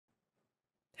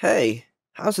Hey,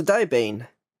 how's the day been?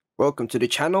 Welcome to the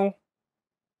channel.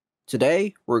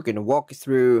 Today we're going to walk you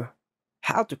through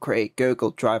how to create Google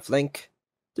Drive link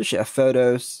to share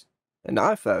photos in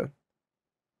iPhone.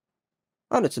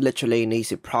 And it's literally an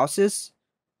easy process,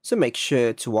 so make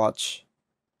sure to watch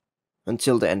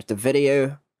until the end of the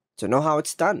video to know how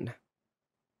it's done.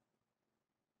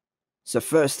 So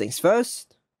first things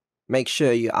first, make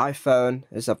sure your iPhone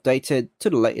is updated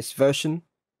to the latest version.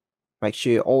 Make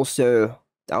sure you also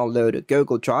download a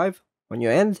Google Drive on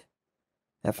your end.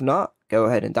 If not, go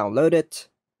ahead and download it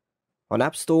on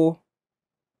App Store.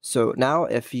 So now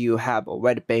if you have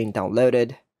already been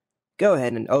downloaded, go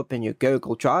ahead and open your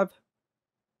Google Drive.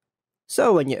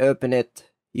 So when you open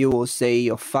it, you will see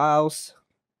your files,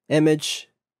 image,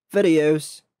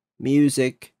 videos,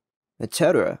 music,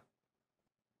 etc.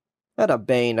 that are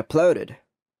being uploaded.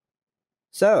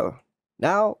 So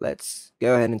now let's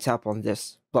go ahead and tap on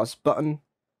this plus button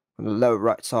on the lower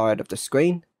right side of the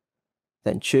screen.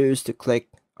 Then choose to click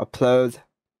upload,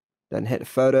 then hit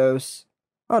photos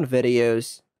on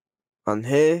videos. On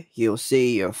here you'll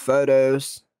see your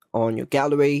photos on your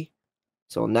gallery.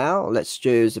 So now let's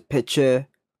choose a picture.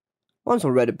 Once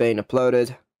already been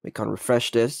uploaded, we can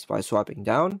refresh this by swiping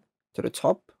down to the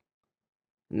top.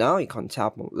 Now you can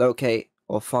tap on locate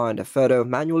or find a photo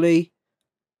manually.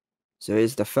 So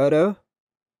here's the photo.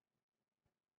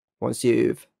 Once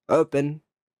you've opened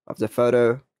of the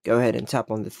photo, go ahead and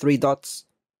tap on the three dots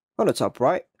on the top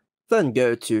right. Then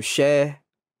go to share.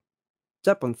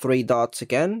 Tap on three dots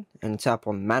again and tap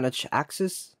on manage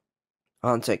access.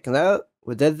 And take note,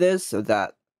 we did this so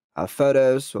that our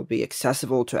photos will be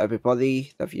accessible to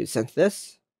everybody that you sent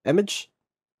this image.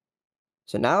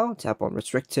 So now tap on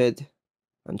restricted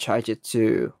and change it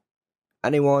to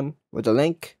anyone with a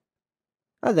link.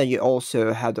 And then you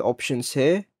also have the options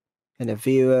here in the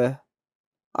viewer.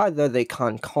 Either they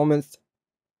can comment,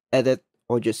 edit,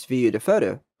 or just view the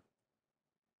photo.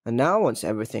 And now once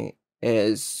everything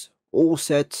is all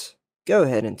set, go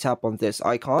ahead and tap on this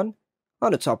icon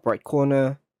on the top right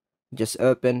corner. Just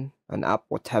open an app,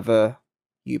 whatever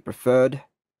you preferred,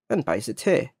 and paste it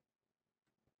here.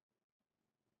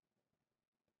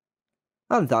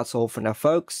 And that's all for now,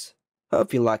 folks.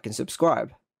 Hope you like and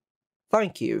subscribe.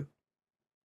 Thank you.